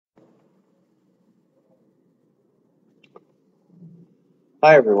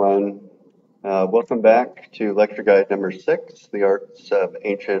Hi, everyone. Welcome back to lecture guide number 6, The Arts of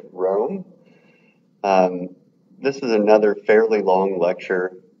Ancient Rome. Um, this is another fairly long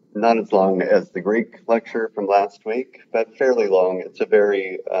lecture, not as long as the Greek lecture from last week, but fairly long. It's a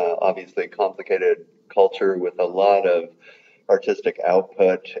very obviously complicated culture with a lot of artistic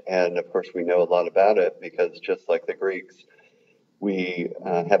output, and of course we know a lot about it because just like the Greeks, we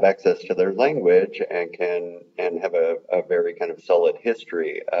have access to their language and have a very kind of solid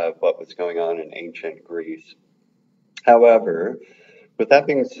history of what was going on in ancient Greece. However, with that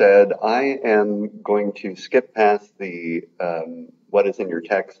being said, I am going to skip past the what is in your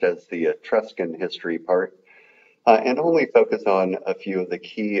text as the Etruscan history part and only focus on a few of the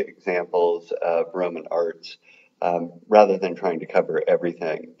key examples of Roman arts rather than trying to cover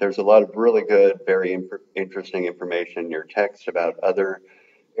everything. There's a lot of really good, very interesting information in your text about other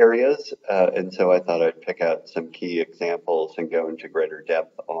areas, and so I thought I'd pick out some key examples and go into greater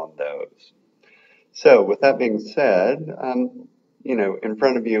depth on those. So with that being said, in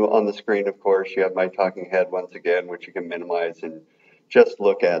front of you on the screen, of course, you have my talking head once again, which you can minimize and just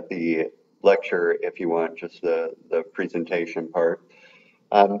look at the lecture if you want, just the presentation part.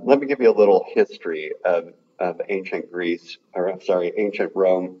 Let me give you a little history of ancient Greece, or I'm sorry, ancient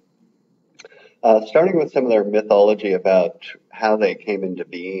Rome. Starting with some of their mythology about how they came into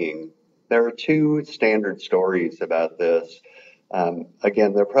being. There are two standard stories about this.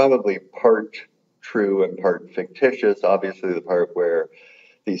 Again, they're probably part true and part fictitious. Obviously, the part where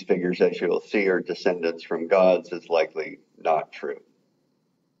these figures, as you'll see, are descendants from gods is likely not true.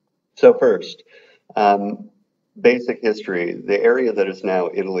 So first, um, basic history. The area that is now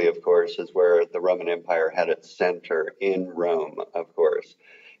Italy, of course, is where the Roman Empire had its center in Rome, of course.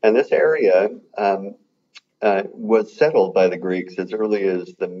 And this area was settled by the Greeks as early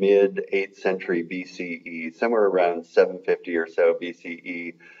as the mid 8th century BCE, somewhere around 750 or so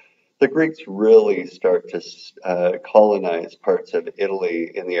BCE. The Greeks really start to colonize parts of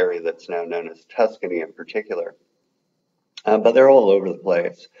Italy in the area that's now known as Tuscany in particular. But they're all over the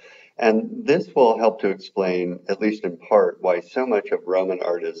place. And this will help to explain, at least in part, why so much of Roman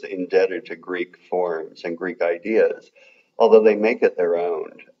art is indebted to Greek forms and Greek ideas, although they make it their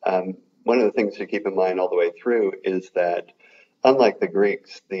own. One of the things to keep in mind all the way through is that, unlike the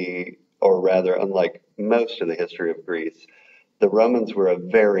Greeks, or rather, unlike most of the history of Greece, the Romans were a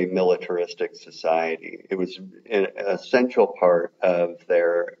very militaristic society. It was an essential part of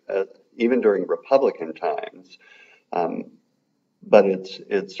their, even during Republican times, um, but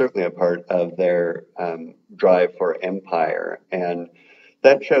it's certainly a part of their drive for empire, and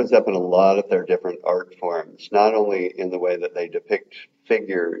that shows up in a lot of their different art forms. Not only in the way that they depict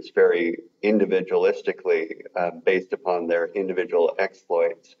figures very individualistically, based upon their individual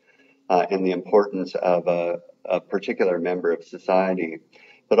exploits and the importance of a particular member of society,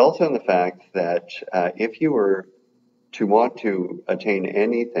 but also in the fact that if you were to want to attain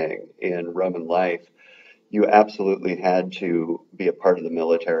anything in Roman life, you absolutely had to be a part of the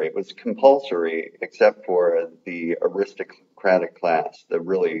military. It was compulsory, except for the aristocratic class, the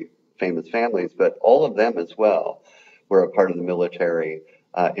really famous families, but all of them as well were a part of the military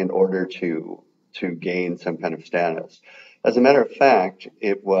in order to gain some kind of status. As a matter of fact,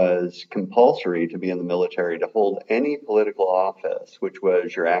 it was compulsory to be in the military to hold any political office, which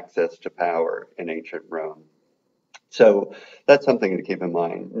was your access to power in ancient Rome. So that's something to keep in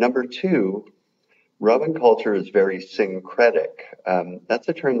mind. Number two, Roman culture is very syncretic. That's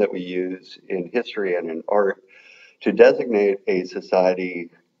a term that we use in history and in art to designate a society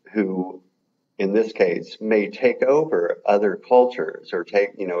who, in this case, may take over other cultures or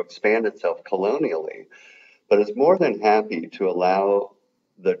expand itself colonially, but is more than happy to allow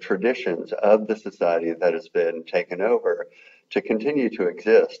the traditions of the society that has been taken over to continue to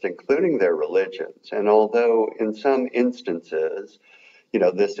exist, including their religions. And although in some instances,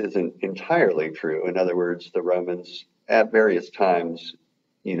 this isn't entirely true. In other words, the Romans at various times,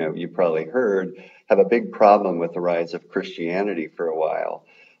 you probably heard, have a big problem with the rise of Christianity for a while.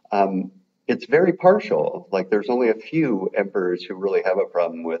 It's very partial. Like there's only a few emperors who really have a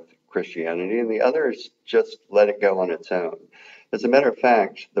problem with Christianity, and the others just let it go on its own. As a matter of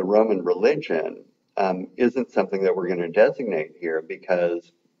fact, the Roman religion isn't something that we're going to designate here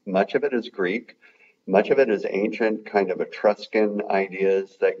because much of it is Greek. Much of it is ancient, kind of Etruscan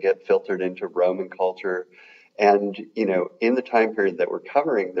ideas that get filtered into Roman culture. And, in the time period that we're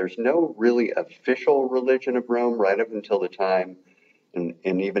covering, there's no really official religion of Rome right up until the time, and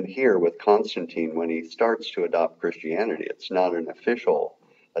even here with Constantine, when he starts to adopt Christianity, it's not an official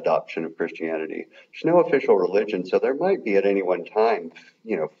adoption of Christianity. There's no official religion, so there might be at any one time,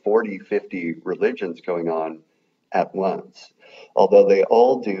 40, 50 religions going on at once. Although they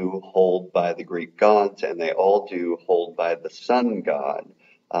all do hold by the Greek gods, and they all do hold by the sun god,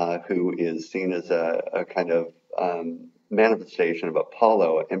 who is seen as a kind of manifestation of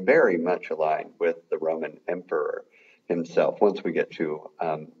Apollo and very much aligned with the Roman emperor himself, once we get to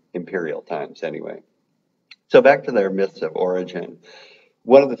imperial times anyway. So back to their myths of origin.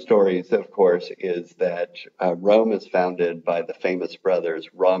 One of the stories, of course, is that Rome is founded by the famous brothers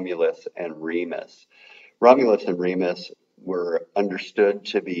Romulus and Remus. Romulus and Remus were understood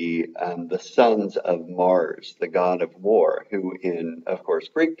to be the sons of Mars, the god of war, who in, of course,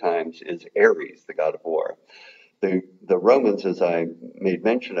 Greek times is Ares, the god of war. The Romans, as I made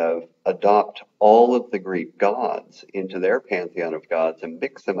mention of, adopt all of the Greek gods into their pantheon of gods and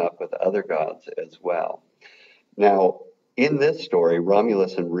mix them up with other gods as well. Now, in this story,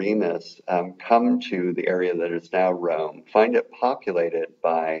 Romulus and Remus come to the area that is now Rome, find it populated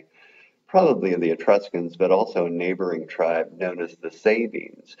by probably the Etruscans, but also a neighboring tribe known as the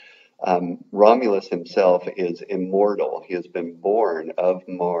Sabines. Romulus himself is immortal. He has been born of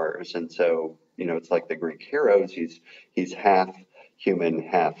Mars, and so, you know, it's like the Greek heroes. He's half human,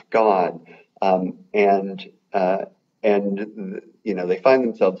 half god, and you know, they find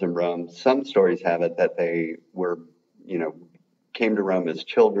themselves in Rome. Some stories have it that they were, you know, came to Rome as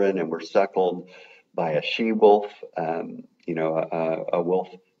children and were suckled by a she-wolf, you know, a wolf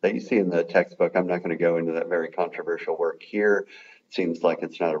that you see in the textbook. I'm not going to go into that very controversial work here. It seems like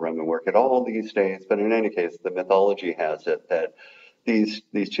it's not a Roman work at all these days, but in any case, the mythology has it that these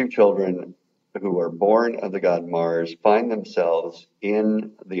two children who are born of the god Mars find themselves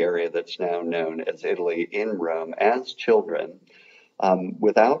in the area that's now known as Italy in Rome as children,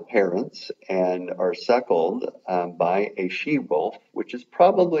 without parents, and are suckled by a she-wolf, which is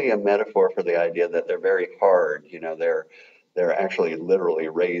probably a metaphor for the idea that they're very hard. You know, they're actually literally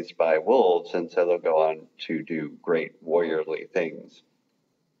raised by wolves, and so they'll go on to do great warriorly things.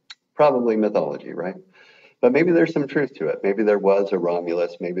 Probably mythology, right? But maybe there's some truth to it. Maybe there was a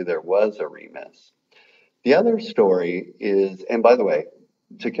Romulus, maybe there was a Remus. The other story is, and by the way,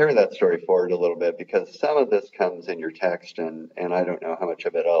 to carry that story forward a little bit, because some of this comes in your text, and I don't know how much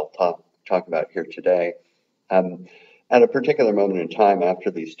of it I'll talk about here today. At a particular moment in time,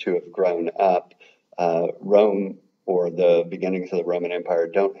 after these two have grown up, Rome, or the beginnings of the Roman Empire,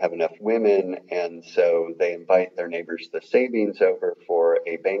 don't have enough women, and so they invite their neighbors, the Sabines, over for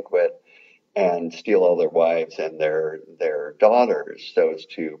a banquet and steal all their wives and their daughters so as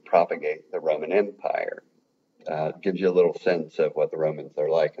to propagate the Roman Empire. Gives you a little sense of what the Romans are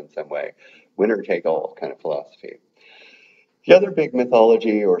like in some way. Winner take all kind of philosophy. The other big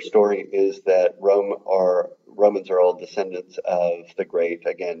mythology or story is that Romans are all descendants of the great,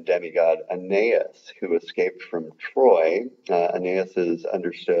 again, demigod Aeneas, who escaped from Troy. Aeneas is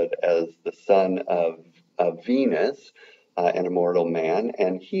understood as the son of Venus, an immortal man,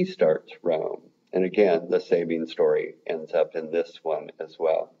 and he starts Rome. And again, the Sabine story ends up in this one as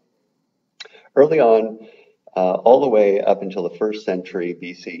well. Early on, all the way up until the 1st century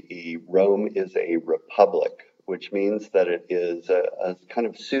BCE, Rome is a republic, which means that it is a kind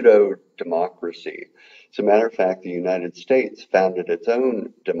of pseudo-democracy. As a matter of fact, the United States founded its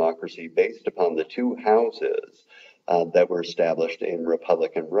own democracy based upon the two houses that were established in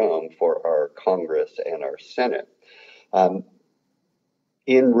Republican Rome for our Congress and our Senate.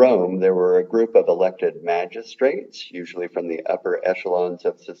 In Rome, there were a group of elected magistrates, usually from the upper echelons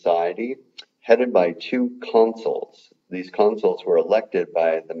of society, headed by two consuls. These consuls were elected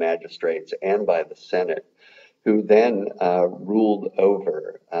by the magistrates and by the Senate, who then ruled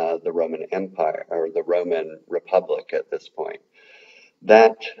over the Roman Empire, or the Roman Republic at this point.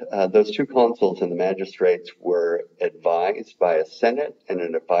 Those two consuls and the magistrates were advised by a Senate and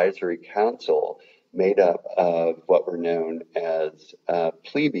an advisory council made up of what were known as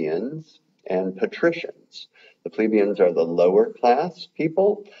plebeians and patricians. The plebeians are the lower class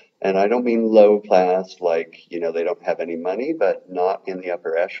people, and I don't mean low class like, you know, they don't have any money, but not in the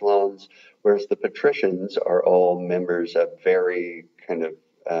upper echelons, whereas the patricians are all members of very kind of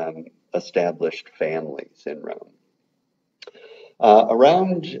established families in Rome.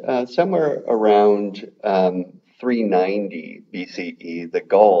 Somewhere around 390 BCE, the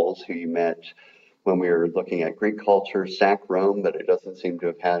Gauls, who you met when we were looking at Greek culture, sack Rome, but it doesn't seem to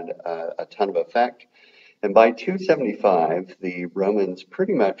have had a ton of effect. And by 275, the Romans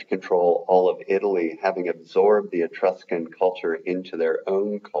pretty much control all of Italy, having absorbed the Etruscan culture into their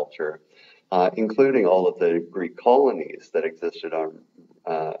own culture, including all of the Greek colonies that existed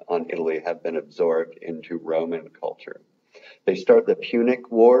on Italy have been absorbed into Roman culture. They start the Punic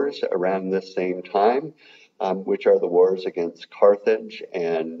Wars around this same time, which are the wars against Carthage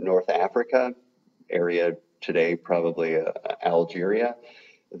and North Africa, area today probably Algeria.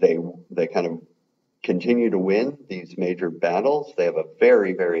 They kind of continue to win these major battles. They have a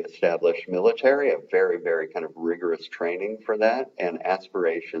very, very established military, a very, very kind of rigorous training for that, and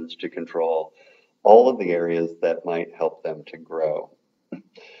aspirations to control all of the areas that might help them to grow.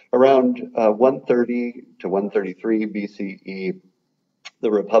 Around 130 to 133 BCE,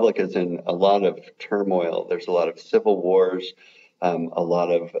 the Republic is in a lot of turmoil. There's a lot of civil wars, a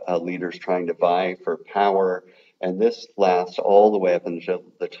lot of leaders trying to vie for power. And this lasts all the way up until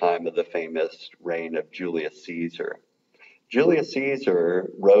the time of the famous reign of Julius Caesar. Julius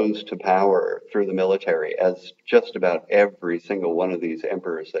Caesar rose to power through the military, as just about every single one of these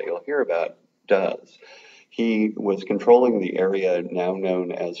emperors that you'll hear about does. He was controlling the area now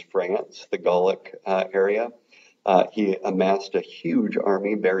known as France, the Gallic area. He amassed a huge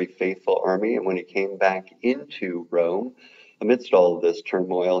army, very faithful army, and when he came back into Rome, amidst all of this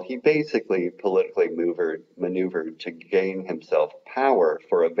turmoil, he basically politically maneuvered to gain himself power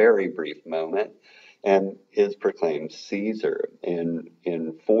for a very brief moment and is proclaimed Caesar.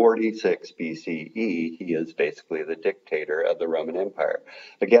 In 46 BCE, he is basically the dictator of the Roman Empire.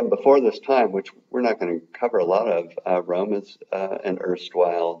 Again, before this time, which we're not going to cover a lot of, Rome is an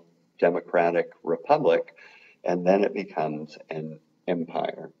erstwhile democratic republic, and then it becomes an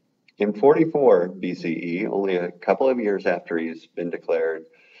empire. In 44 BCE, only a couple of years after he's been declared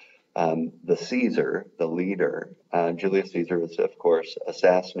the Caesar, the leader, Julius Caesar was, of course,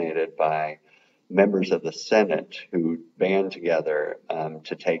 assassinated by members of the Senate who band together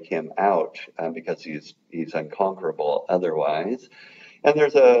to take him out because he's unconquerable otherwise. And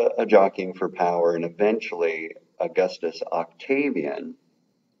there's a jockeying for power, and eventually Augustus Octavian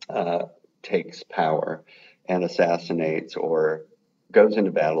takes power and assassinates or goes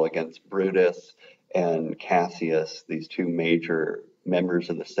into battle against Brutus and Cassius, these two major members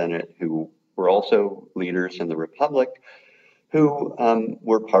of the Senate who were also leaders in the Republic, who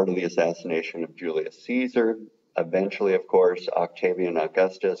were part of the assassination of Julius Caesar. Eventually, of course, Octavian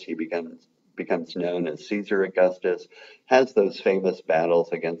Augustus, he becomes known as Caesar Augustus, has those famous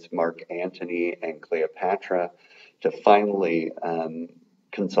battles against Mark Antony and Cleopatra to finally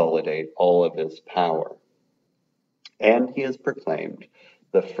consolidate all of his power. And he is proclaimed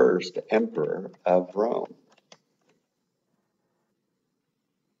the first emperor of Rome.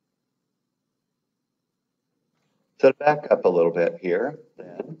 So to back up a little bit here,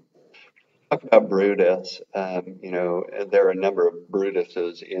 then, talk about Brutus. There are a number of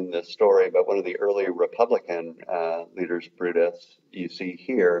Brutuses in this story, but one of the early Republican leaders, Brutus, you see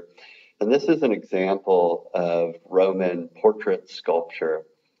here. And this is an example of Roman portrait sculpture.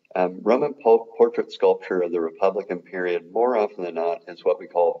 Roman portrait sculpture of the Republican period, more often than not, is what we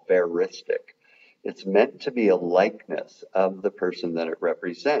call veristic. It's meant to be a likeness of the person that it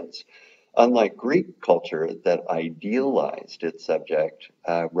represents. Unlike Greek culture that idealized its subject,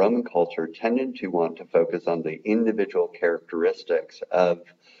 Roman culture tended to want to focus on the individual characteristics of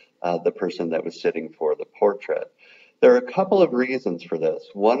the person that was sitting for the portrait. There are a couple of reasons for this.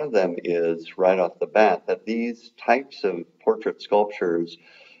 One of them is right off the bat that these types of portrait sculptures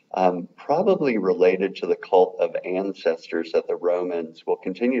probably related to the cult of ancestors that the Romans will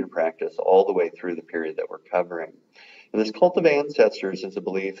continue to practice all the way through the period that we're covering. And this cult of ancestors is a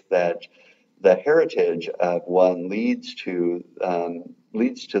belief that the heritage of one leads to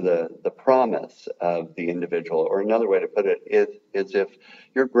the promise of the individual. Or another way to put it is if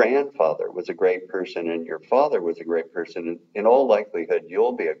your grandfather was a great person and your father was a great person, in all likelihood,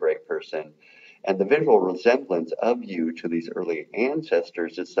 you'll be a great person. And the visual resemblance of you to these early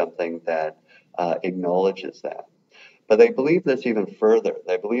ancestors is something that acknowledges that. But they believe this even further.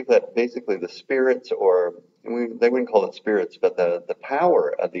 They believe that basically the spirits, or they wouldn't call it spirits, but the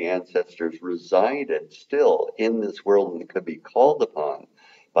power of the ancestors resided still in this world and could be called upon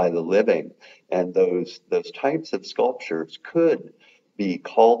by the living. And those types of sculptures could be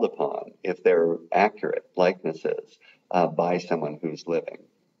called upon, if they're accurate likenesses, by someone who's living.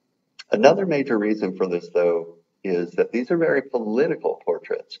 Another major reason for this, though, is that these are very political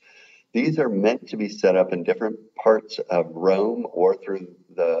portraits. These are meant to be set up in different parts of Rome or through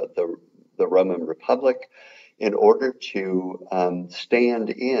the Roman Republic in order to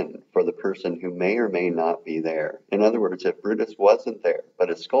stand in for the person who may or may not be there. In other words, if Brutus wasn't there, but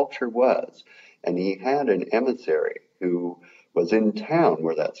a sculpture was, and he had an emissary who was in town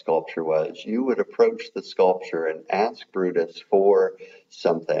where that sculpture was, you would approach the sculpture and ask Brutus for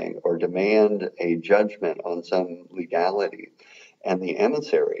something or demand a judgment on some legality. And the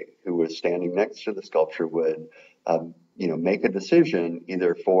emissary who was standing next to the sculpture would make a decision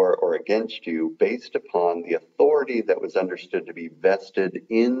either for or against you based upon the authority that was understood to be vested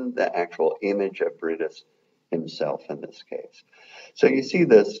in the actual image of Brutus himself in this case. So you see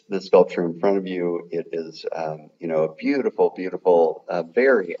this sculpture in front of you. It is, a beautiful, beautiful,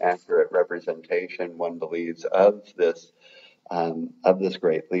 very accurate representation, one believes, of this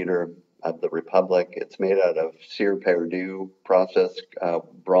great leader of the Republic. It's made out of Cire Perdue processed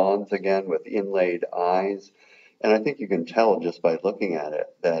bronze again with inlaid eyes. And I think you can tell just by looking at it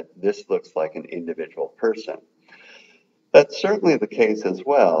that this looks like an individual person. That's certainly the case as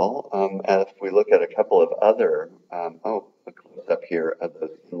well. As we look at a couple of other, a close up here of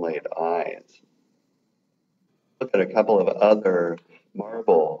those inlaid eyes. Look at a couple of other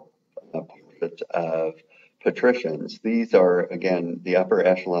marble portraits of patricians. These are, again, the upper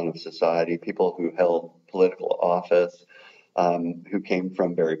echelon of society, people who held political office, who came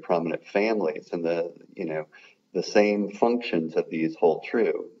from very prominent families, and the same functions of these hold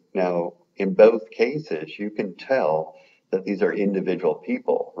true. Now, in both cases, you can tell that these are individual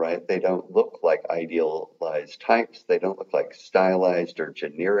people, right? They don't look like idealized types. They don't look like stylized or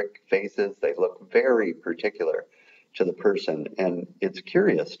generic faces. They look very particular to the person. And it's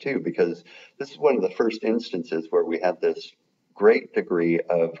curious too, because this is one of the first instances where we have this great degree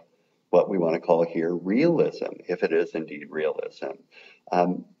of what we want to call here realism, if it is indeed realism.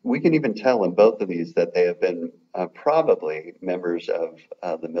 We can even tell in both of these that they have been probably members of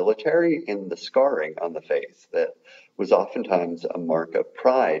the military in the scarring on the face that was oftentimes a mark of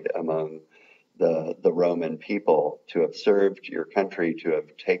pride among the Roman people, to have served your country, to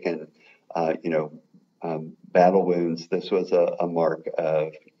have taken, battle wounds. This was a mark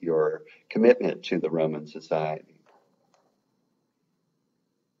of your commitment to the Roman society.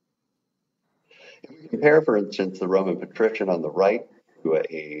 If we compare, for instance, the Roman patrician on the right to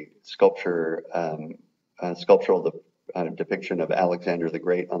a sculptural depiction of Alexander the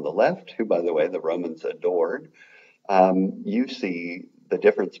Great on the left, who, by the way, the Romans adored, you see the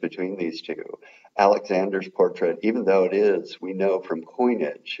difference between these two. Alexander's portrait, even though it is, we know from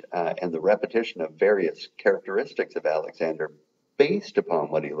coinage and the repetition of various characteristics of Alexander based upon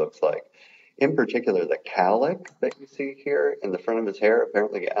what he looks like. In particular, the calic that you see here in the front of his hair.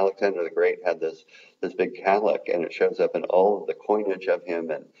 Apparently, Alexander the Great had this big calic, and it shows up in all of the coinage of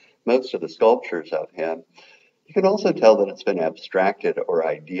him and most of the sculptures of him. You can also tell that it's been abstracted or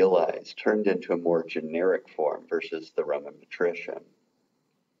idealized, turned into a more generic form versus the Roman patrician.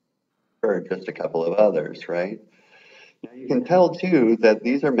 Or just a couple of others, right? Now you can tell too that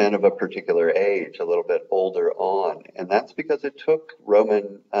these are men of a particular age, a little bit older on, and that's because it took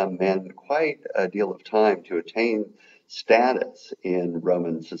Roman men quite a deal of time to attain status in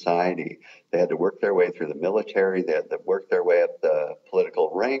Roman society. They had to work their way through the military, they had to work their way up the political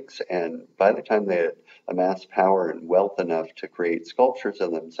ranks, and by the time they had amassed power and wealth enough to create sculptures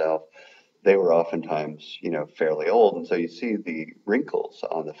of themselves, they were oftentimes, fairly old. And so you see the wrinkles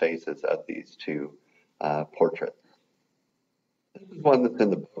on the faces of these two portraits. This is one that's in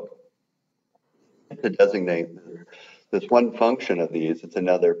the book to designate this one function of these. It's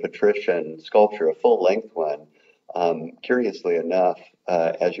another patrician sculpture, a full-length one. Curiously enough,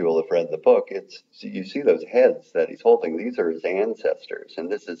 as you will have read the book, you see those heads that he's holding. These are his ancestors, and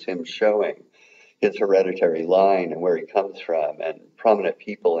this is him showing his hereditary line and where he comes from, and prominent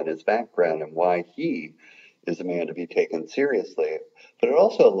people in his background, and why he is a man to be taken seriously. But it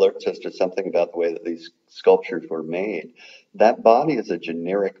also alerts us to something about the way that these sculptures were made. That body is a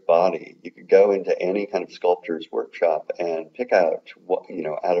generic body. You could go into any kind of sculptor's workshop and pick out,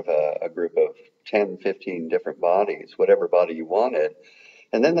 out of a group of 10, 15 different bodies, whatever body you wanted.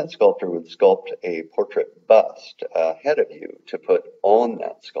 And then that sculptor would sculpt a portrait bust ahead of you to put on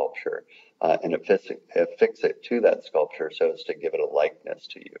that sculpture and affix it to that sculpture so as to give it a likeness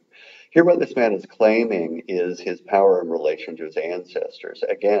to you. Here, what this man is claiming is his power in relation to his ancestors.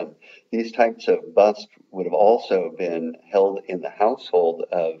 Again, these types of busts would have also been held in the household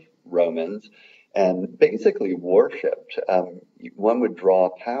of Romans and basically worshipped. One would draw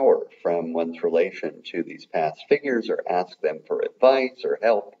power from one's relation to these past figures or ask them for advice or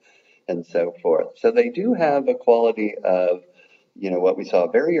help and so forth. So they do have a quality of, what we saw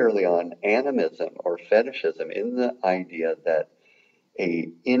very early on, animism or fetishism, in the idea that a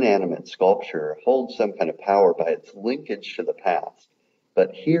inanimate sculpture holds some kind of power by its linkage to the past.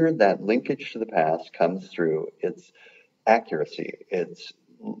 But here, that linkage to the past comes through its accuracy. It's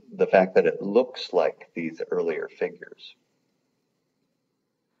the fact that it looks like these earlier figures.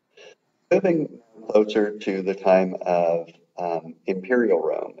 Moving closer to the time of Imperial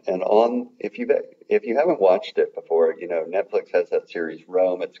Rome, and if you haven't watched it before, Netflix has that series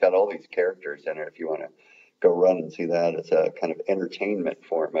Rome. It's got all these characters in it. If you want to go run and see that, it's a kind of entertainment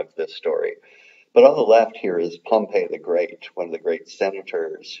form of this story. But on the left here is Pompey the Great, one of the great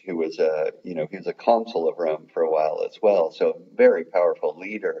senators who was he was a consul of Rome for a while as well. So a very powerful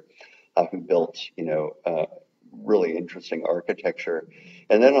leader who built, really interesting architecture.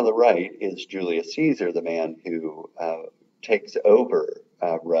 And then on the right is Julius Caesar, the man who takes over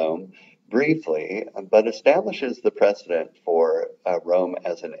Rome briefly, but establishes the precedent for Rome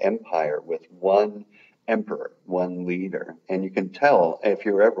as an empire with one emperor, one leader. And you can tell, if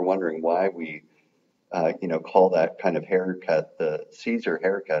you're ever wondering why we call that kind of haircut the Caesar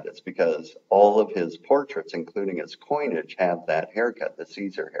haircut, it's because all of his portraits, including his coinage, have that haircut, the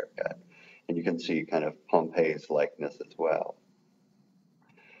Caesar haircut. And you can see kind of Pompey's likeness as well.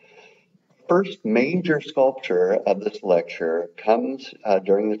 First major sculpture of this lecture comes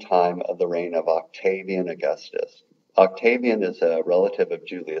during the time of the reign of Octavian Augustus. Octavian is a relative of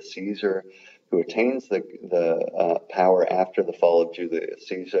Julius Caesar who attains the power after the fall of Julius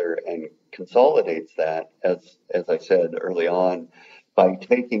Caesar and consolidates that, as I said early on, by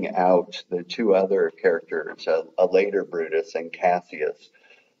taking out the two other characters, a later Brutus and Cassius,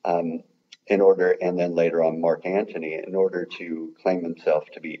 and then later on Mark Antony, in order to claim himself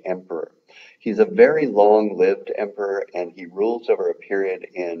to be emperor. He's a very long-lived emperor, and he rules over a period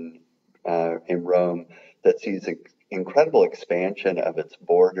in Rome that sees an incredible expansion of its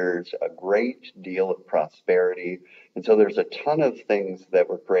borders, a great deal of prosperity. And so there's a ton of things that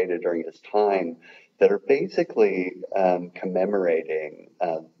were created during his time that are basically commemorating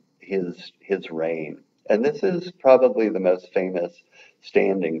his reign. And this is probably the most famous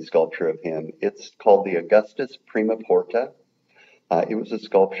standing sculpture of him. It's called the Augustus Prima Porta. It was a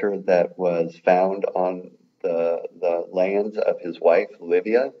sculpture that was found on the lands of his wife,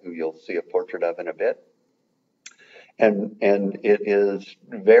 Livia, who you'll see a portrait of in a bit. And it is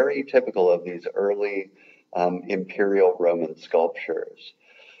very typical of these early imperial Roman sculptures.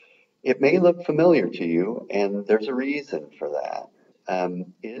 It may look familiar to you, and there's a reason for that.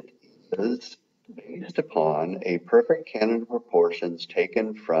 It is based upon a perfect canon of proportions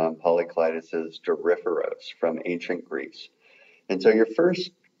taken from Polyclitus's Doryphoros from ancient Greece. And so your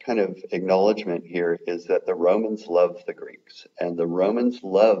first kind of acknowledgement here is that the Romans loved the Greeks, and the Romans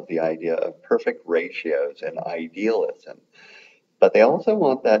loved the idea of perfect ratios and idealism. But they also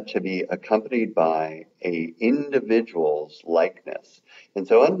want that to be accompanied by an individual's likeness. And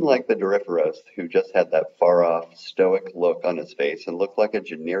so unlike the Doryphoros, who just had that far-off stoic look on his face and looked like a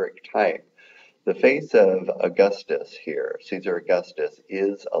generic type, the face of Augustus here, Caesar Augustus,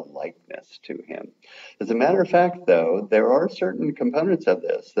 is a likeness to him. As a matter of fact, though, there are certain components of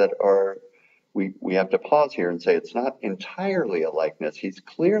this that are, we have to pause here and say it's not entirely a likeness. He's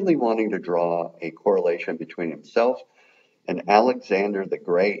clearly wanting to draw a correlation between himself and Alexander the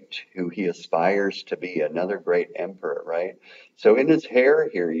Great, who he aspires to be, another great emperor, right? So in his hair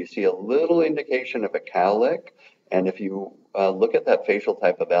here, you see a little indication of a cowlick. And if you look at that facial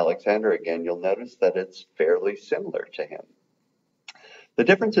type of Alexander again, you'll notice that it's fairly similar to him. The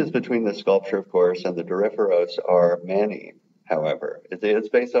differences between the sculpture, of course, and the Doryphoros are many, however. It is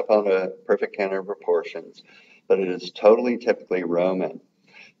based upon a perfect canon of proportions, but it is totally typically Roman.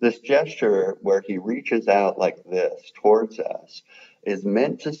 This gesture where he reaches out like this towards us is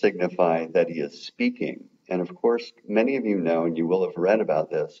meant to signify that he is speaking. And of course, many of you know, and you will have read about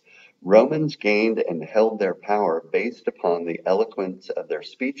this, Romans gained and held their power based upon the eloquence of their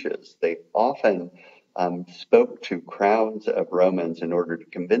speeches. They often spoke to crowds of Romans in order to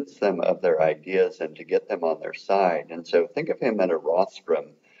convince them of their ideas and to get them on their side. And so think of him at a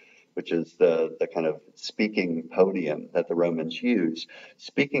rostrum, which is the kind of speaking podium that the Romans use,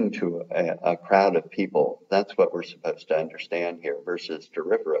 speaking to a crowd of people. That's what we're supposed to understand here, versus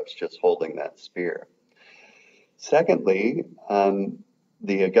Doryphoros just holding that spear. Secondly,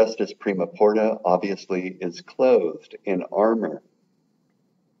 the Augustus Prima Porta obviously is clothed in armor.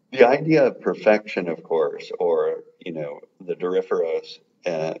 The idea of perfection, of course, or, the Doryphoros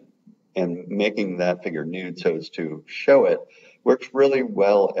and making that figure nude so as to show it, works really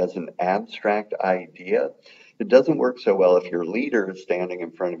well as an abstract idea. It doesn't work so well if your leader is standing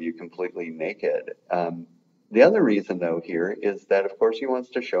in front of you completely naked. The other reason, though, here is that, of course, he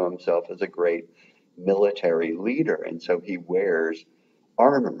wants to show himself as a great military leader, and so he wears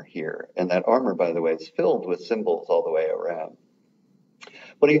armor here. And that armor, by the way, is filled with symbols all the way around.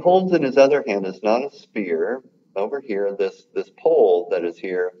 What he holds in his other hand is not a spear. Over here, this pole that is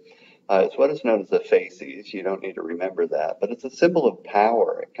here, it's what is known as the fasces. You don't need to remember that, but it's a symbol of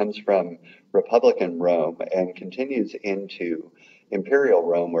power. It comes from Republican Rome and continues into Imperial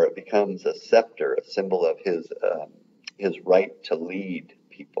Rome, where it becomes a scepter, a symbol of his right to lead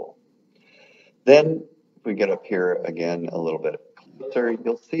people. Then, if we get up here again a little bit Sir,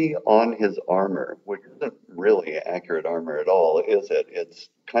 you'll see on his armor, which isn't really accurate armor at all, is it? It's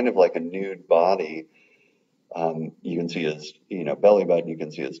kind of like a nude body. You can see his, belly button, you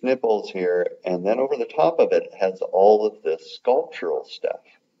can see his nipples here, and then over the top of it has all of this sculptural stuff.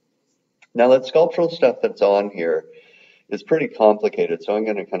 Now, that sculptural stuff that's on here is pretty complicated, so I'm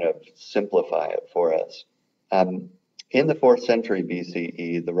going to kind of simplify it for us. In the 4th century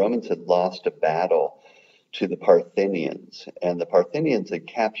BCE, the Romans had lost a battle to the Parthians, and the Parthians had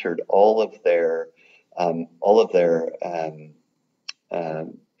captured all of their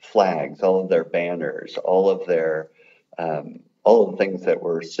flags, all of their banners, all of the things that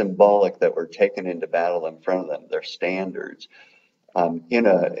were symbolic that were taken into battle in front of them, their standards, in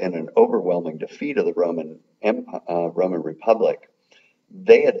an overwhelming defeat of the Roman Republic.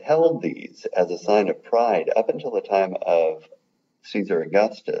 They had held these as a sign of pride up until the time of Caesar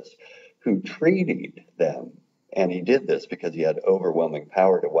Augustus, who treated them, and he did this because he had overwhelming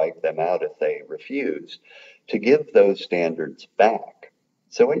power to wipe them out if they refused, to give those standards back.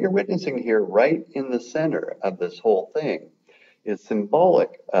 So what you're witnessing here, right in the center of this whole thing, is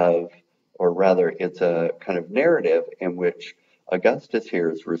symbolic of, or rather, it's a kind of narrative in which Augustus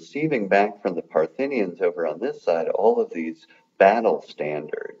here is receiving back from the Parthians over on this side all of these battle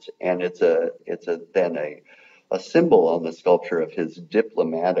standards, and it's then a symbol on the sculpture of his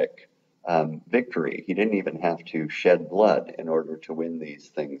diplomatic victory. He didn't even have to shed blood in order to win these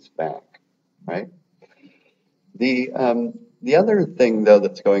things back, right? The other thing, though,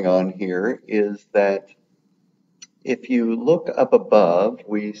 that's going on here is that if you look up above,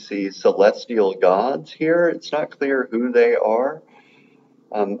 we see celestial gods here. It's not clear who they are.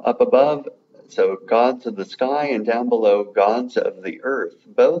 Up above, so gods of the sky, and down below, gods of the earth,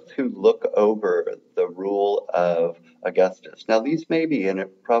 both who look over the rule of Augustus. Now, these may be, and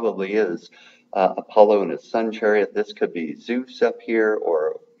it probably is, Apollo and his sun chariot. This could be Zeus up here,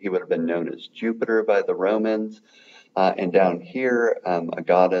 or he would have been known as Jupiter by the Romans. And down here, a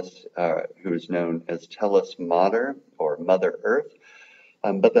goddess who is known as Tellus Mater, or Mother Earth.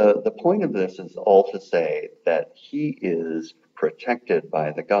 But the point of this is all to say that he is protected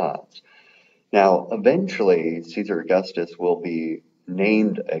by the gods. Now, eventually, Caesar Augustus will be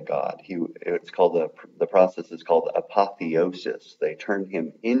named a god. It's called the process is called apotheosis. They turn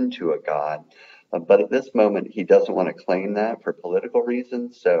him into a god, but at this moment, he doesn't want to claim that for political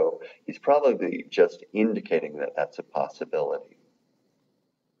reasons. So he's probably just indicating that that's a possibility.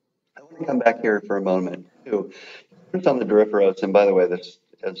 I want to come back here for a moment too. First on the Doryphoros, and by the way, this,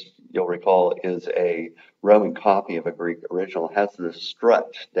 as you'll recall, is a Roman copy of a Greek original. It has this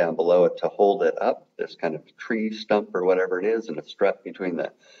strut down below it to hold it up, this kind of tree stump or whatever it is, and a strut between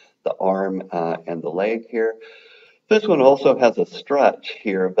the arm and the leg here. This one also has a strut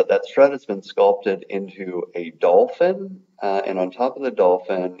here, but that strut has been sculpted into a dolphin, and on top of the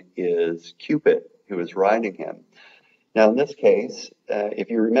dolphin is Cupid, who is riding him. Now, in this case, if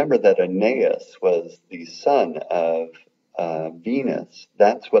you remember that Aeneas was the son of Venus,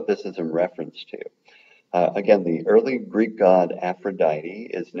 that's what this is in reference to. Again, the early Greek god Aphrodite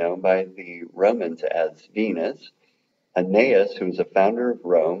is known by the Romans as Venus. Aeneas, who is a founder of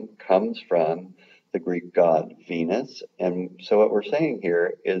Rome, comes from the Greek god Venus. And so what we're saying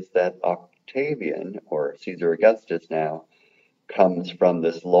here is that Octavian, or Caesar Augustus now, comes from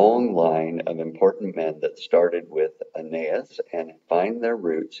this long line of important men that started with Aeneas and find their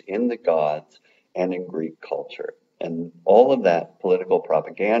roots in the gods and in Greek culture. And all of that political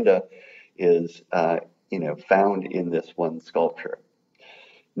propaganda is, found in this one sculpture.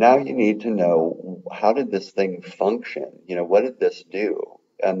 Now you need to know, how did this thing function? What did this do?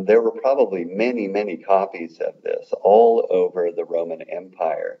 There were probably many, many copies of this all over the Roman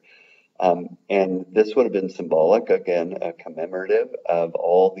Empire. And this would have been symbolic, again, a commemorative of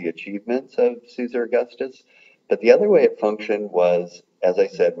all the achievements of Caesar Augustus. But the other way it functioned was, as I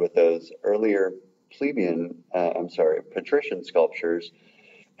said, with those earlier patrician sculptures,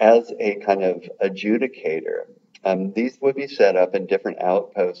 as a kind of adjudicator. These would be set up in different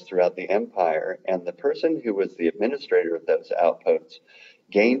outposts throughout the empire, and the person who was the administrator of those outposts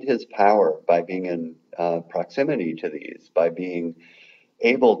gained his power by being in proximity to these, by being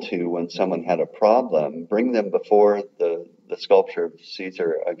able to, when someone had a problem, bring them before the sculpture of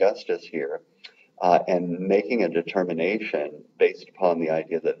Caesar Augustus here, and making a determination based upon the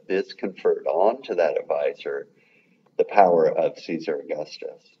idea that this conferred on to that advisor the power of Caesar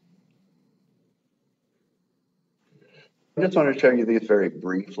Augustus. I just want to show you these very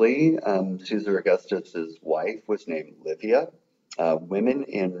briefly. Caesar Augustus's wife was named Livia. Women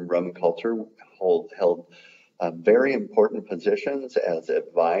in Roman culture held very important positions as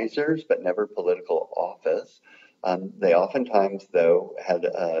advisors, but never political office. They oftentimes, though, had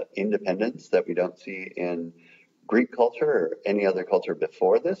independence that we don't see in Greek culture or any other culture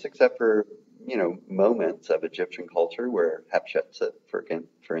before this, except for moments of Egyptian culture where Hatshepsut,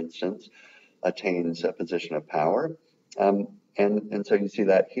 for instance, attains a position of power. And so you see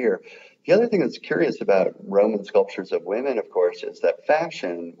that here. The other thing that's curious about Roman sculptures of women, of course, is that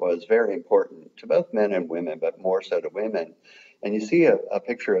fashion was very important to both men and women, but more so to women. And you see a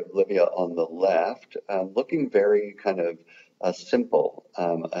picture of Livia on the left, looking very kind of simple,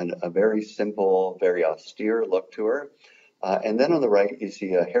 and a very simple, very austere look to her. And then on the right, you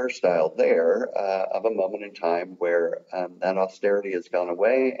see a hairstyle there of a moment in time where that austerity has gone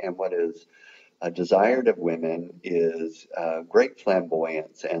away, and what is desired of women is great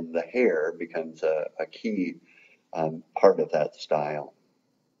flamboyance, and the hair becomes a key part of that style.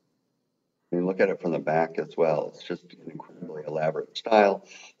 You look at it from the back as well. It's just an incredibly elaborate style,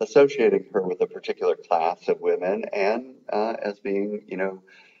 associating her with a particular class of women and as being,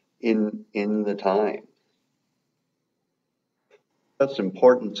 in the time. Most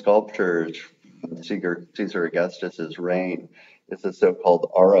important sculptures from Caesar Augustus's reign is the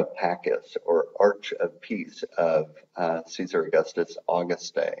so-called Ara Pacis, or Arch of Peace, of Caesar Augustus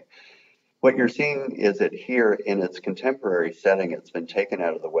Augustae. What you're seeing is that here in its contemporary setting, it's been taken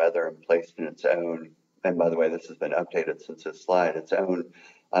out of the weather and placed in its own, and by the way, this has been updated since this slide, its own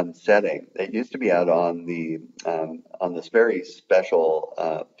setting. It used to be out on this very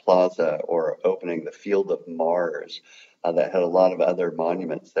special plaza or opening, the Field of Mars, that had a lot of other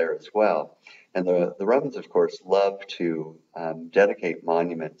monuments there as well. And the Romans, of course, love to dedicate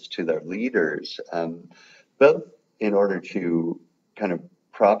monuments to their leaders, both in order to kind of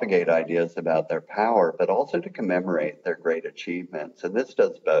propagate ideas about their power, but also to commemorate their great achievements. And this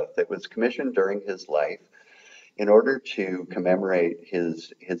does both. It was commissioned during his life in order to commemorate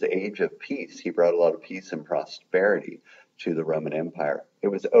his age of peace. He brought a lot of peace and prosperity to the Roman Empire. It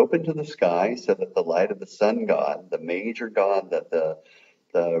was open to the sky so that the light of the sun god, the major god that the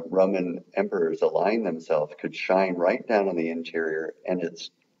Roman emperors aligned themselves, could shine right down on the interior, and it's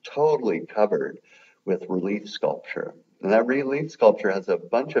totally covered with relief sculpture. And that relief sculpture has a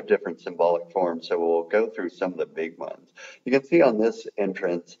bunch of different symbolic forms, so we'll go through some of the big ones. You can see on this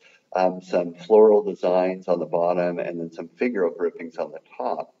entrance some floral designs on the bottom and then some figural groupings on the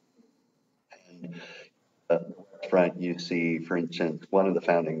top. And front, you see, for instance, one of the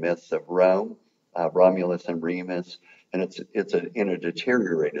founding myths of Rome, Romulus and Remus, and it's in a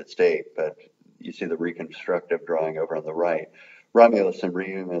deteriorated state, but you see the reconstructive drawing over on the right. Romulus and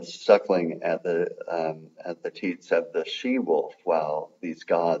Remus suckling at the teats of the she-wolf while these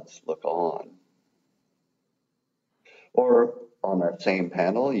gods look on. Or on that same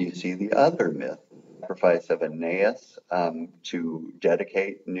panel, you see the other myth, the sacrifice of Aeneas to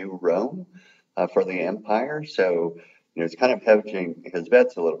dedicate New Rome for the empire. So, it's kind of hedging his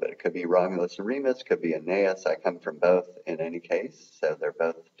bets a little bit. It could be Romulus and Remus, could be Aeneas. I come from both in any case, so they're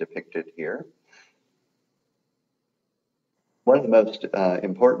both depicted here. One of the most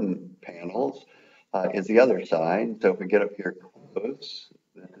important panels is the other side. So if we get up here close,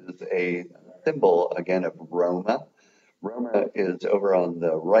 this is a symbol, again, of Roma. Roma is over on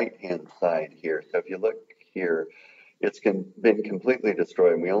the right-hand side here. So if you look here, it's been completely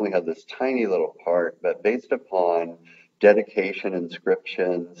destroyed. And we only have this tiny little part, but based upon dedication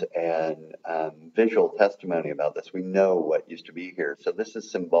inscriptions and visual testimony about this, we know what used to be here. So this is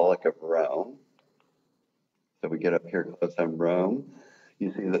symbolic of Rome. So we get up here close on Rome.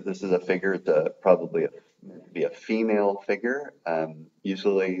 You see that this is a figure, it's probably be a female figure.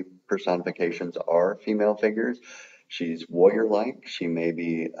 Usually personifications are female figures. She's warrior-like. She may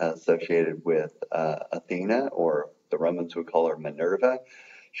be associated with Athena, or the Romans would call her Minerva.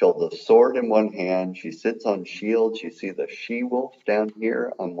 She holds a sword in one hand. She sits on shields. You see the she-wolf down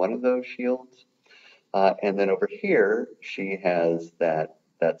here on one of those shields. And then over here, she has that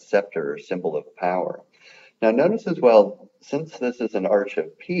scepter, symbol of power. Now notice as well, since this is an Arch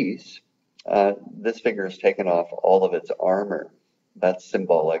of Peace, this figure has taken off all of its armor. That's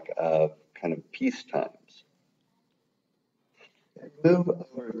symbolic of kind of peace times. Move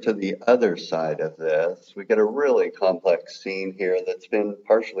over to the other side of this. We get a really complex scene here that's been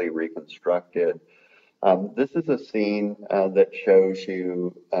partially reconstructed. This is a scene that shows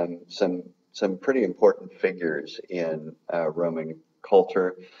you some pretty important figures in Roman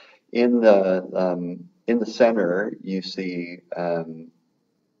culture. In the center, you see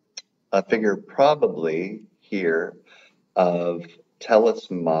a figure probably here of Tellus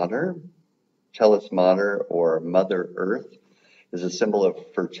Mater. Tellus Mater, or Mother Earth, is a symbol of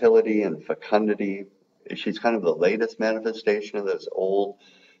fertility and fecundity. She's kind of the latest manifestation of those old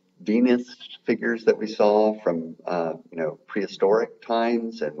Venus figures that we saw from prehistoric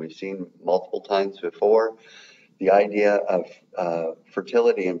times, and we've seen multiple times before. The idea of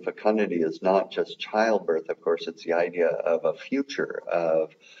fertility and fecundity is not just childbirth, of course, it's the idea of a future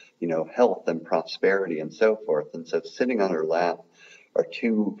of health and prosperity and so forth. And so sitting on her lap are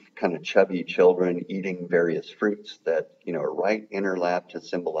two kind of chubby children eating various fruits that are right in her lap to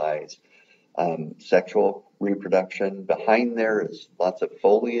symbolize sexual reproduction. Behind there is lots of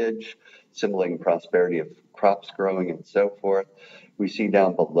foliage, symboling prosperity of crops growing and so forth. We see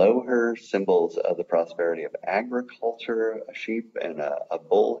down below her symbols of the prosperity of agriculture, a sheep and a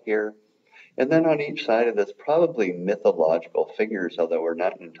bull here. And then on each side of this, probably mythological figures, although we're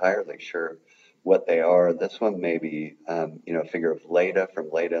not entirely sure what they are. This one may be, a figure of Leda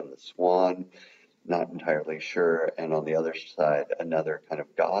from Leda and the Swan, not entirely sure. And on the other side, another kind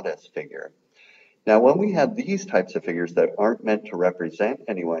of goddess figure. Now, when we have these types of figures that aren't meant to represent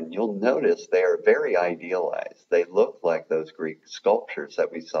anyone, you'll notice they are very idealized. They look like those Greek sculptures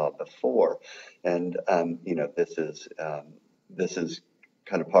that we saw before. And, this is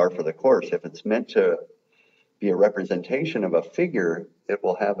kind of par for the course. If it's meant to be a representation of a figure, it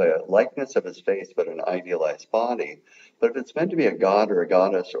will have a likeness of his face, but an idealized body. But if it's meant to be a god or a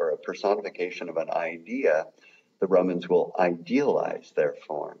goddess or a personification of an idea, the Romans will idealize their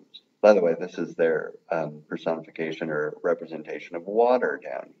forms. By the way, this is their personification or representation of water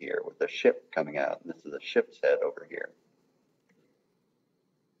down here with a ship coming out. And this is a ship's head over here.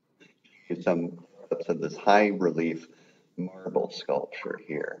 Here's some clips of this high relief marble sculpture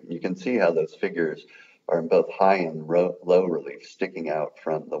here. You can see how those figures are in both high and low relief, sticking out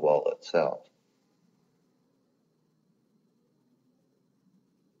from the wall itself.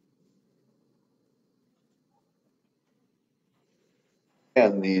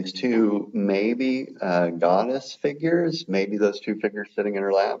 And these two maybe goddess figures, maybe those two figures sitting in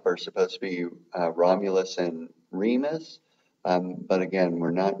her lap are supposed to be Romulus and Remus, but again,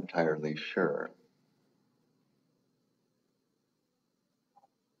 we're not entirely sure.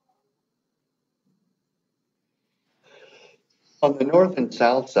 On the north and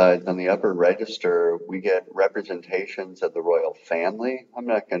south sides, on the upper register, we get representations of the royal family. I'm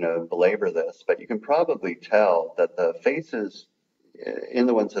not going to belabor this, but you can probably tell that the faces in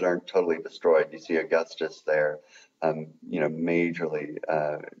the ones that aren't totally destroyed, you see Augustus there, majorly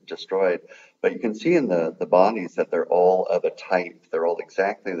destroyed. But you can see in the bodies that they're all of a type. They're all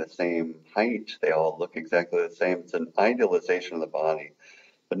exactly the same height. They all look exactly the same. It's an idealization of the body,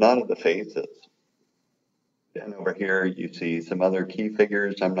 but not of the faces. And over here, you see some other key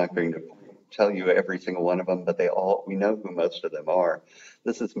figures. I'm not going to tell you every single one of them, but we know who most of them are.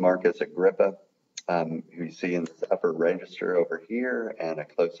 This is Marcus Agrippa, who you see in this upper register over here, and a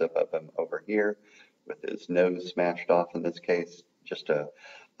close-up of him over here with his nose smashed off in this case, just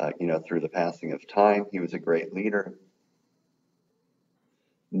through the passing of time. He was a great leader.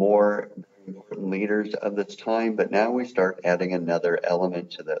 More important leaders of this time, but now we start adding another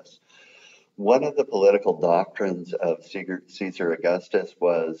element to this. One of the political doctrines of Caesar Augustus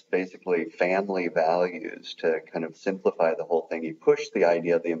was basically family values. To kind of simplify the whole thing, he pushed the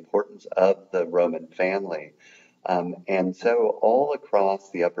idea of the importance of the Roman family. And so all across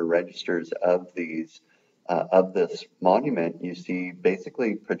the upper registers of this monument, you see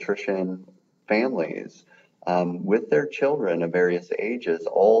basically patrician families with their children of various ages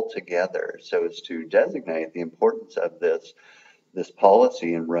all together, so as to designate the importance of this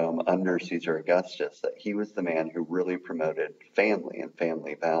policy in Rome under Caesar Augustus, that he was the man who really promoted family and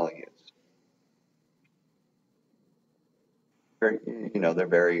family values. They're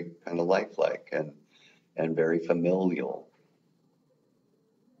very kind of lifelike and very familial.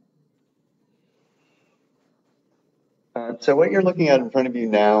 So what you're looking at in front of you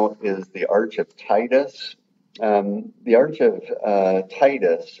now is the Arch of Titus. The Arch of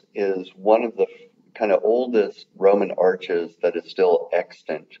Titus is one of the kind of oldest Roman arches that is still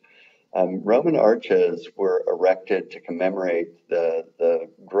extant. Roman arches were erected to commemorate the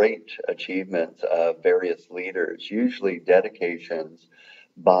great achievements of various leaders, usually dedications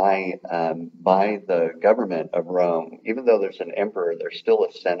by the government of Rome. Even though there's an emperor, there's still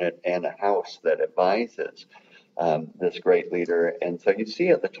a senate and a house that advises this great leader. And so you see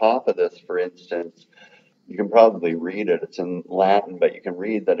at the top of this, for instance, you can probably read it. It's in Latin, but you can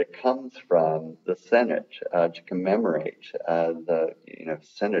read that it comes from the Senate to commemorate the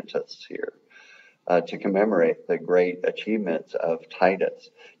Senatus here, to commemorate the great achievements of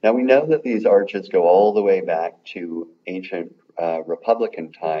Titus. Now we know that these arches go all the way back to ancient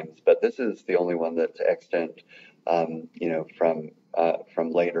Republican times, but this is the only one that's extant, from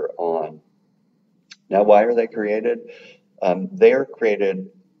later on. Now, why are they created? They are created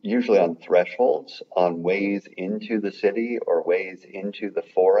usually on thresholds, on ways into the city or ways into the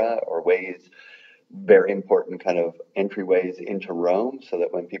fora or ways, very important kind of entryways into Rome, so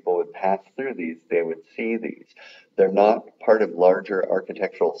that when people would pass through these, they would see these. They're not part of larger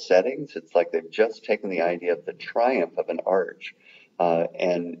architectural settings. It's like they've just taken the idea of the triumph of an arch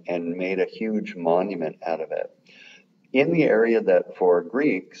and made a huge monument out of it. In the area that for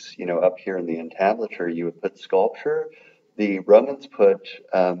Greeks, up here in the entablature, you would put sculpture, the Romans put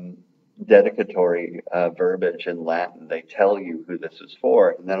dedicatory verbiage in Latin. They tell you who this is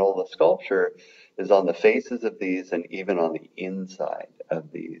for, and then all the sculpture is on the faces of these and even on the inside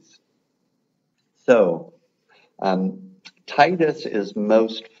of these. So Titus is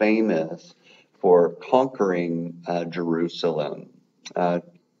most famous for conquering Jerusalem.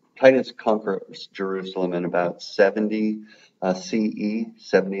 Titus conquers Jerusalem in about 70 CE,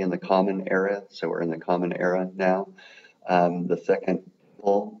 70 in the Common Era, so we're in the Common Era now. The second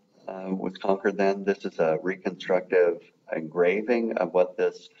temple was conquered then. This is a reconstructive engraving of what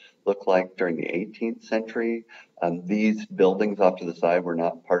this looked like during the 18th century. These buildings off to the side were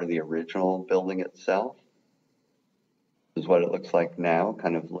not part of the original building itself. This is what it looks like now,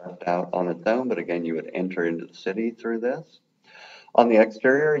 kind of left out on its own, but again, you would enter into the city through this. On the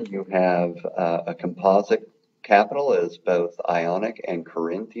exterior, you have a composite capital as both Ionic and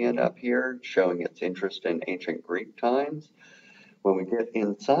Corinthian up here, showing its interest in ancient Greek times. When we get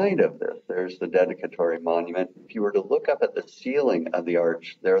inside of this, there's the dedicatory monument. If you were to look up at the ceiling of the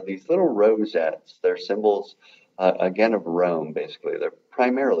arch, there are these little rosettes. They're symbols, again, of Rome, basically. They're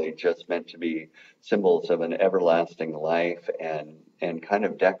primarily just meant to be symbols of an everlasting life and kind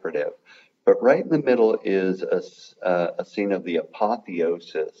of decorative. But right in the middle is a scene of the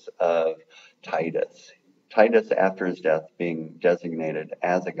apotheosis of Titus. Titus, after his death, being designated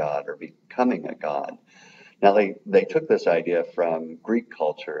as a god or becoming a god. Now, they took this idea from Greek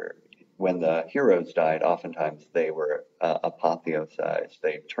culture. When the heroes died, oftentimes they were apotheosized.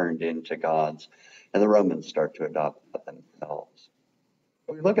 They turned into gods, and the Romans start to adopt that themselves.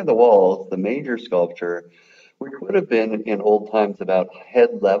 When we look at the walls, the major sculpture, which would have been in old times about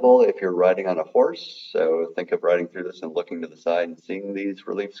head level if you're riding on a horse, so think of riding through this and looking to the side and seeing these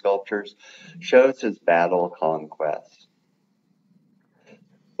relief sculptures, shows his battle conquest.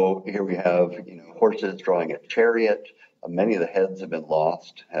 So here we have, horses drawing a chariot. Many of the heads have been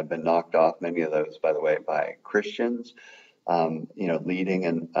lost, have been knocked off. Many of those, by the way, by Christians.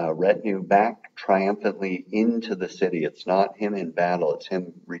 Leading a retinue back triumphantly into the city. It's not him in battle. It's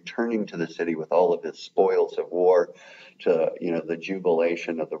him returning to the city with all of his spoils of war to, the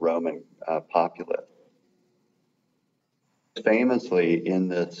jubilation of the Roman populace. Famously in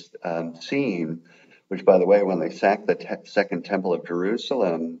this scene, which, by the way, when they sacked the Second Temple of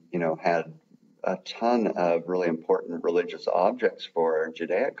Jerusalem, had a ton of really important religious objects for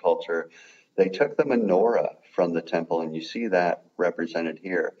Judaic culture, they took the menorah from the temple, and you see that represented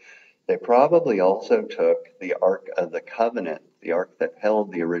here. They probably also took the Ark of the Covenant, the Ark that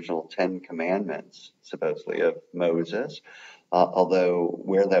held the original 10 Commandments, supposedly, of Moses, although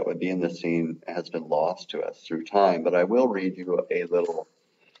where that would be in the scene has been lost to us through time. But I will read you a little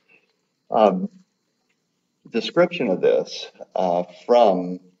description of this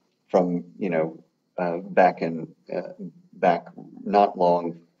from back not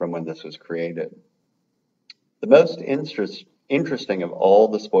long from when this was created. The most interesting of all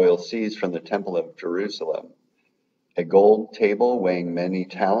the spoils seized from the Temple of Jerusalem: a gold table weighing many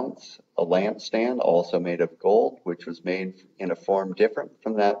talents, a lampstand also made of gold, which was made in a form different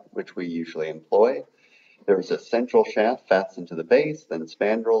from that which we usually employ. There was a central shaft fastened to the base, then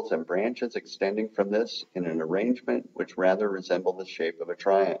spandrels and branches extending from this in an arrangement which rather resembled the shape of a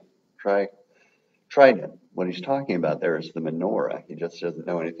trident. What he's talking about there is the menorah. He just doesn't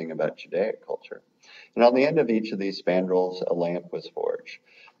know anything about Judaic culture. And on the end of each of these spandrels, a lamp was forged.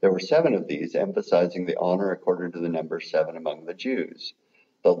 There were 7 of these, emphasizing the honor accorded to the number 7 among the Jews.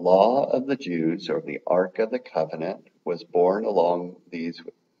 The law of the Jews, or the Ark of the Covenant, was borne along these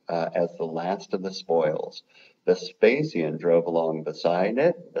as the last of the spoils. Vespasian drove along beside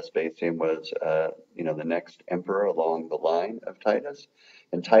it. Vespasian was, the next emperor along the line of Titus,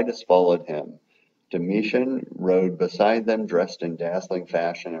 and Titus followed him. Domitian rode beside them, dressed in dazzling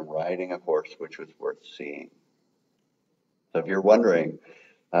fashion and riding a horse which was worth seeing. So if you're wondering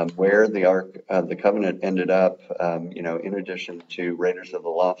where the Ark of the Covenant ended up, in addition to Raiders of the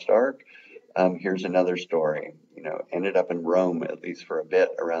Lost Ark, here's another story. Ended up in Rome, at least for a bit,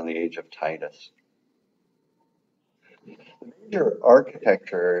 around the age of Titus. The major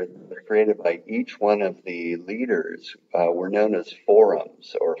architecture created by each one of the leaders were known as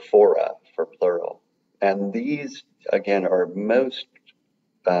forums, or fora for plural. And these, again, are most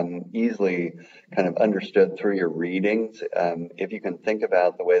easily kind of understood through your readings. If you can think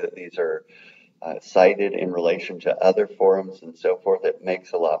about the way that these are cited in relation to other forums and so forth, it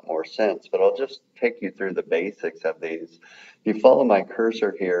makes a lot more sense. But I'll just take you through the basics of these. If you follow my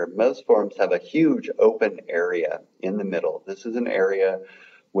cursor here, most forums have a huge open area in the middle. This is an area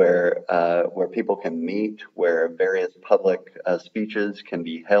where people can meet, where various public speeches can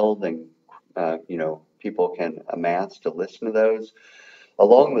be held, and people can amass to listen to those.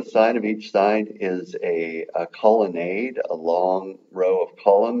 Along the side of each side is a colonnade, a long row of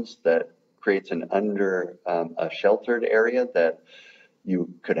columns that creates a sheltered area that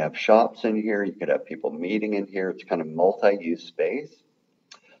you could have shops in here, you could have people meeting in here. It's kind of multi-use space.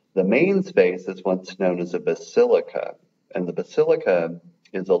 The main space is what's known as a basilica, and the basilica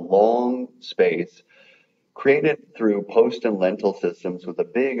is a long space created through post and lentil systems with a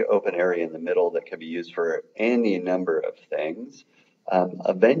big open area in the middle that can be used for any number of things.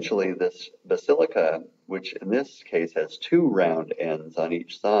 Eventually, this basilica, which in this case has two round ends on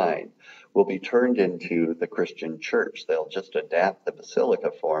each side, will be turned into the Christian church. They'll just adapt the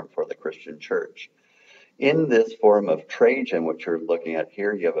basilica form for the Christian church. In this Forum of Trajan, which you're looking at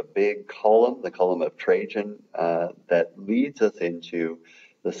here, you have a big column, the column of Trajan, that leads us into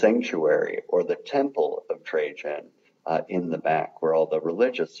the sanctuary or the temple of Trajan in the back, where all the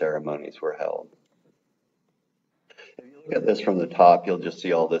religious ceremonies were held. If you look at this from the top, you'll just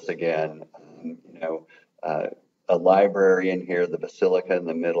see all this again. A library in here, the basilica in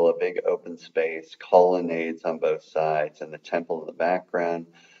the middle, a big open space, colonnades on both sides, and the temple in the background.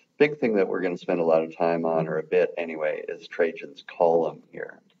 Big thing that we're going to spend a lot of time on, or a bit anyway, is Trajan's column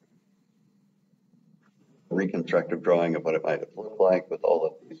here. Reconstructive drawing of what it might have looked like with all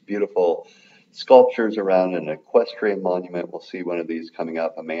of these beautiful sculptures around an equestrian monument. We'll see one of these coming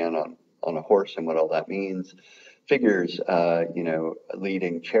up, a man on a horse and what all that means. Figures,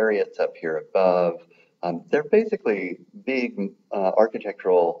 leading chariots up here above. They're basically big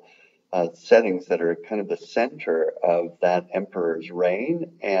architectural settings that are kind of the center of that emperor's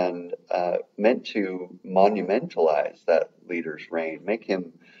reign and meant to monumentalize that leader's reign, make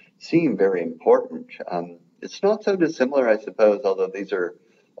him seem very important. It's not so dissimilar, I suppose, although these are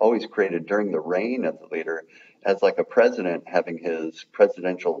always created during the reign of the leader, as like a president having his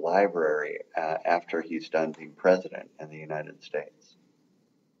presidential library after he's done being president in the United States.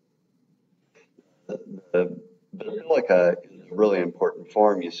 The basilica is a really important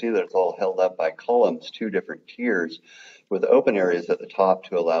form. You see that it's all held up by columns, two different tiers, with open areas at the top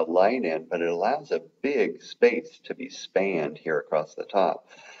to allow light in, but it allows a big space to be spanned here across the top,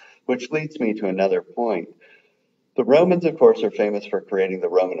 which leads me to another point. The Romans, of course, are famous for creating the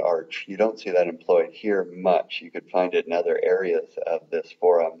Roman arch. You don't see that employed here much. You could find it in other areas of this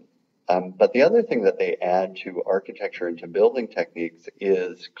forum. But the other thing that they add to architecture and to building techniques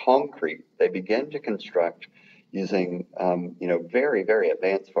is concrete. They begin to construct using, very, very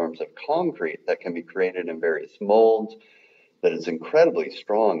advanced forms of concrete that can be created in various molds, that is incredibly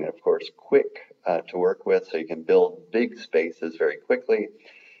strong and, of course, quick to work with, so you can build big spaces very quickly.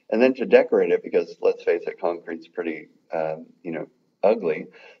 And then to decorate it, because let's face it, concrete's pretty, ugly,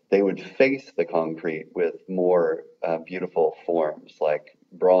 they would face the concrete with more beautiful forms like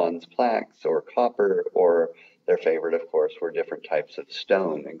bronze plaques or copper, or their favorite, of course, were different types of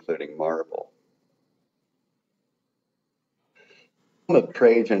stone, including marble. The column of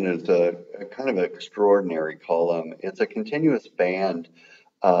Trajan is a kind of extraordinary column. It's a continuous band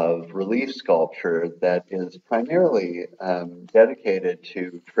of relief sculpture that is primarily dedicated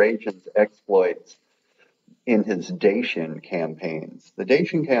to Trajan's exploits in his Dacian campaigns. The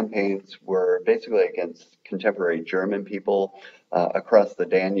Dacian campaigns were basically against contemporary German people across the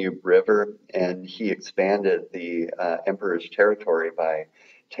Danube River, and he expanded the emperor's territory by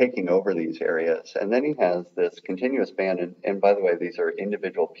taking over these areas. And then he has this continuous band, and by the way, these are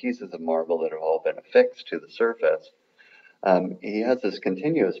individual pieces of marble that have all been affixed to the surface. He has this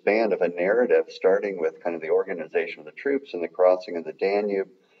continuous band of a narrative starting with kind of the organization of the troops and the crossing of the Danube,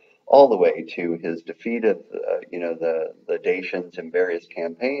 all the way to his defeat of the Dacians in various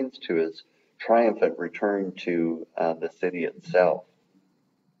campaigns, to his triumphant return to the city itself.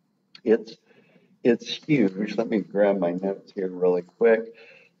 It's huge. Let me grab my notes here really quick.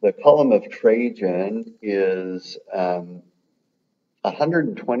 The column of Trajan is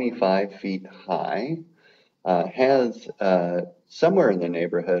 125 feet high, has somewhere in the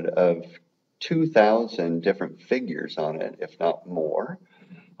neighborhood of 2,000 different figures on it, if not more.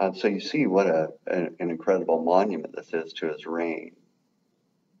 So you see what an incredible monument this is to his reign.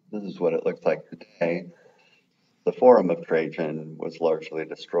 This is what it looks like today. The Forum of Trajan was largely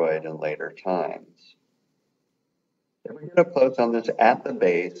destroyed in later times. If we get up close on this, at the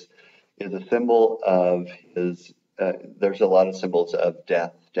base is a symbol of his, there's a lot of symbols of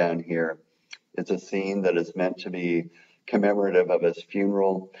death down here. It's a scene that is meant to be commemorative of his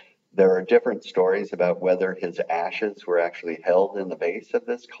funeral. There are different stories about whether his ashes were actually held in the base of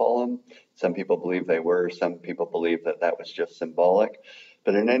this column. Some people believe they were, some people believe that that was just symbolic.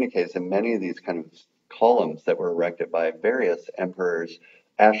 But in any case, in many of these kind of columns that were erected by various emperors,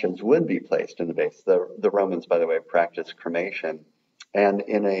 ashes would be placed in the base. The Romans, by the way, practiced cremation. And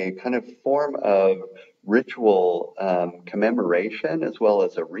in a kind of form of ritual commemoration, as well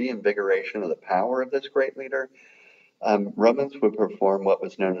as a reinvigoration of the power of this great leader, Romans would perform what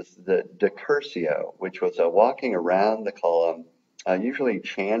was known as the decursio, which was a walking around the column, usually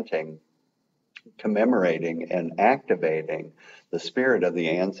chanting, commemorating, and activating the spirit of the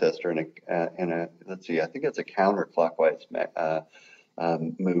ancestor in a let's see, I think it's a counterclockwise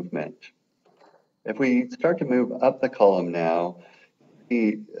movement. If we start to move up the column now,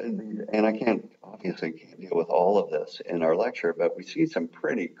 and I obviously can't deal with all of this in our lecture, but we see some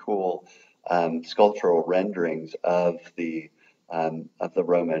pretty cool sculptural renderings of the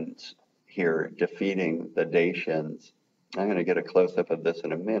Romans here defeating the Dacians. I'm going to get a close-up of this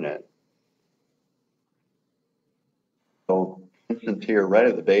in a minute. So, for instance, here, right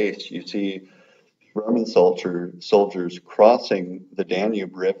at the base, you see Roman soldiers crossing the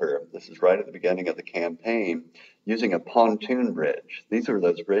Danube River. This is right at the beginning of the campaign, using a pontoon bridge. These were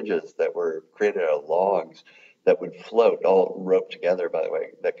those bridges that were created out of logs that would float, all roped together, by the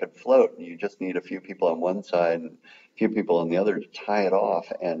way, that could float. You just need a few people on one side and a few people on the other to tie it off,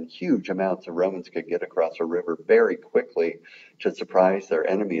 and huge amounts of Romans could get across a river very quickly to surprise their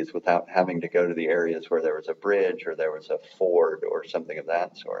enemies without having to go to the areas where there was a bridge or there was a ford or something of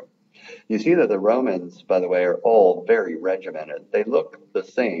that sort. You see that the Romans, by the way, are all very regimented. They look the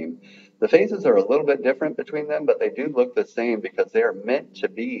same. The faces are a little bit different between them, but they do look the same because they are meant to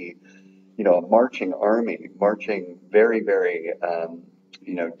be, a marching army, marching very, very,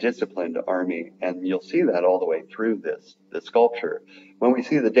 disciplined army. And you'll see that all the way through the sculpture. When we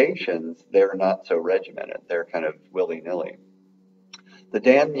see the Dacians, they're not so regimented. They're kind of willy-nilly. The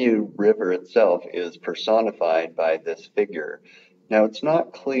Danube River itself is personified by this figure. Now, it's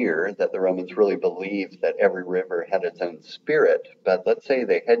not clear that the Romans really believed that every river had its own spirit, but let's say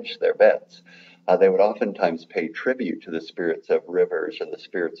they hedged their bets. They would oftentimes pay tribute to the spirits of rivers or the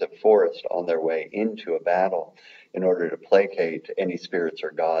spirits of forest on their way into a battle in order to placate any spirits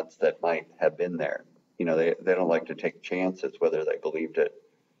or gods that might have been there. They don't like to take chances whether they believed it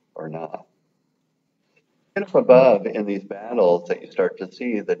or not. And up above in these battles that you start to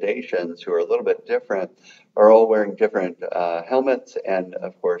see, the Dacians, who are a little bit different, are all wearing different helmets, and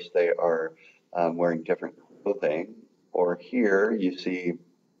of course they are wearing different clothing. Or here you see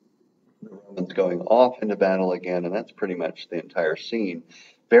the Romans going off into battle again, and that's pretty much the entire scene.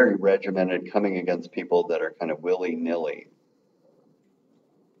 Very regimented, coming against people that are kind of willy-nilly.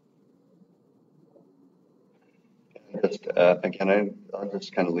 I'll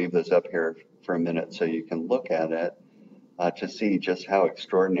just kind of leave this up here for a minute so you can look at it to see just how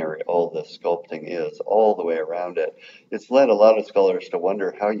extraordinary all this sculpting is all the way around it. It's led a lot of scholars to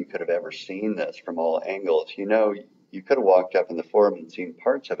wonder how you could have ever seen this from all angles. You could have walked up in the forum and seen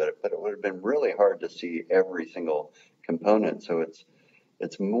parts of it, but it would have been really hard to see every single component. So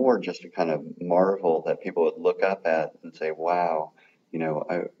it's more just a kind of marvel that people would look up at and say, wow,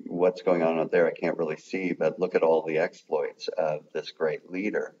 what's going on out there? I can't really see, but look at all the exploits of this great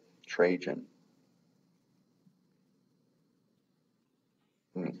leader, Trajan.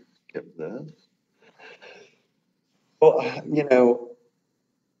 Let me skip this. Well,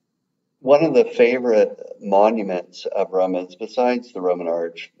 one of the favorite monuments of Romans, besides the Roman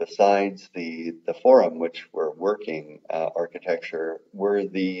Arch, besides the Forum, which were working architecture, were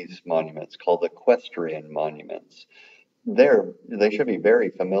these monuments called equestrian monuments. They should be very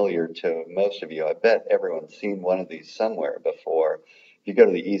familiar to most of you. I bet everyone's seen one of these somewhere before. If you go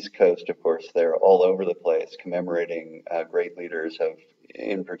to the East Coast, of course, they're all over the place commemorating great leaders of,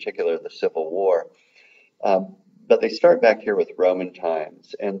 in particular, the Civil War. But they start back here with Roman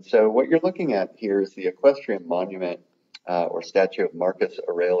times. And so what you're looking at here is the equestrian monument or statue of Marcus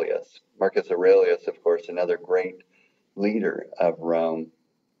Aurelius. Marcus Aurelius, of course, another great leader of Rome,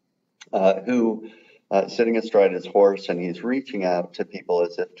 who sitting astride his horse, and he's reaching out to people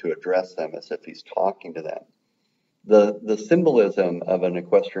as if to address them, as if he's talking to them. The symbolism of an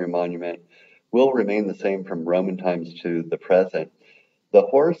equestrian monument will remain the same from Roman times to the present. The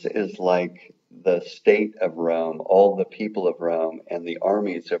horse is like the state of Rome, all the people of Rome, and the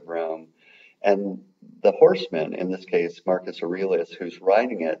armies of Rome. And the horseman, in this case Marcus Aurelius, who's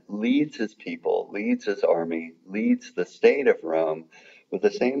riding it, leads his people, leads his army, leads the state of Rome with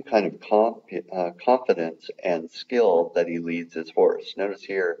the same kind of confidence and skill that he leads his horse. Notice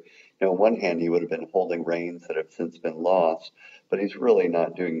here, on one hand, he would have been holding reins that have since been lost, but he's really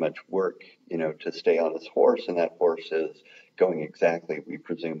not doing much work, to stay on his horse, and that horse is going exactly, we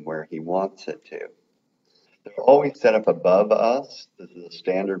presume, where he wants it to. They're always set up above us. This is a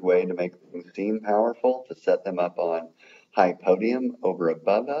standard way to make things seem powerful, to set them up on high podium over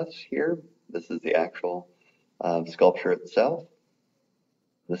above us here. This is the actual sculpture itself.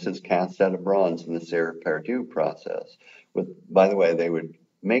 This is cast out of bronze in the Serre-Perdue process. By the way, they would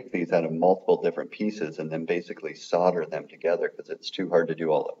make these out of multiple different pieces and then basically solder them together because it's too hard to do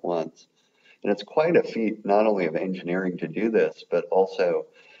all at once. And it's quite a feat, not only of engineering to do this, but also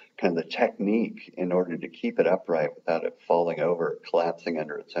kind of the technique in order to keep it upright without it falling over, collapsing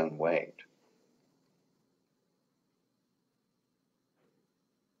under its own weight.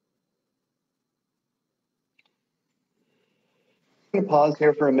 I'm going to pause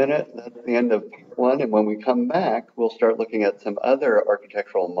here for a minute. That's the end of part one. And when we come back, we'll start looking at some other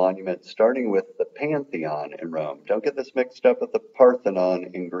architectural monuments, starting with the Pantheon in Rome. Don't get this mixed up with the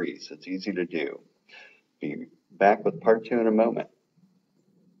Parthenon in Greece. It's easy to do. Be back with part two in a moment.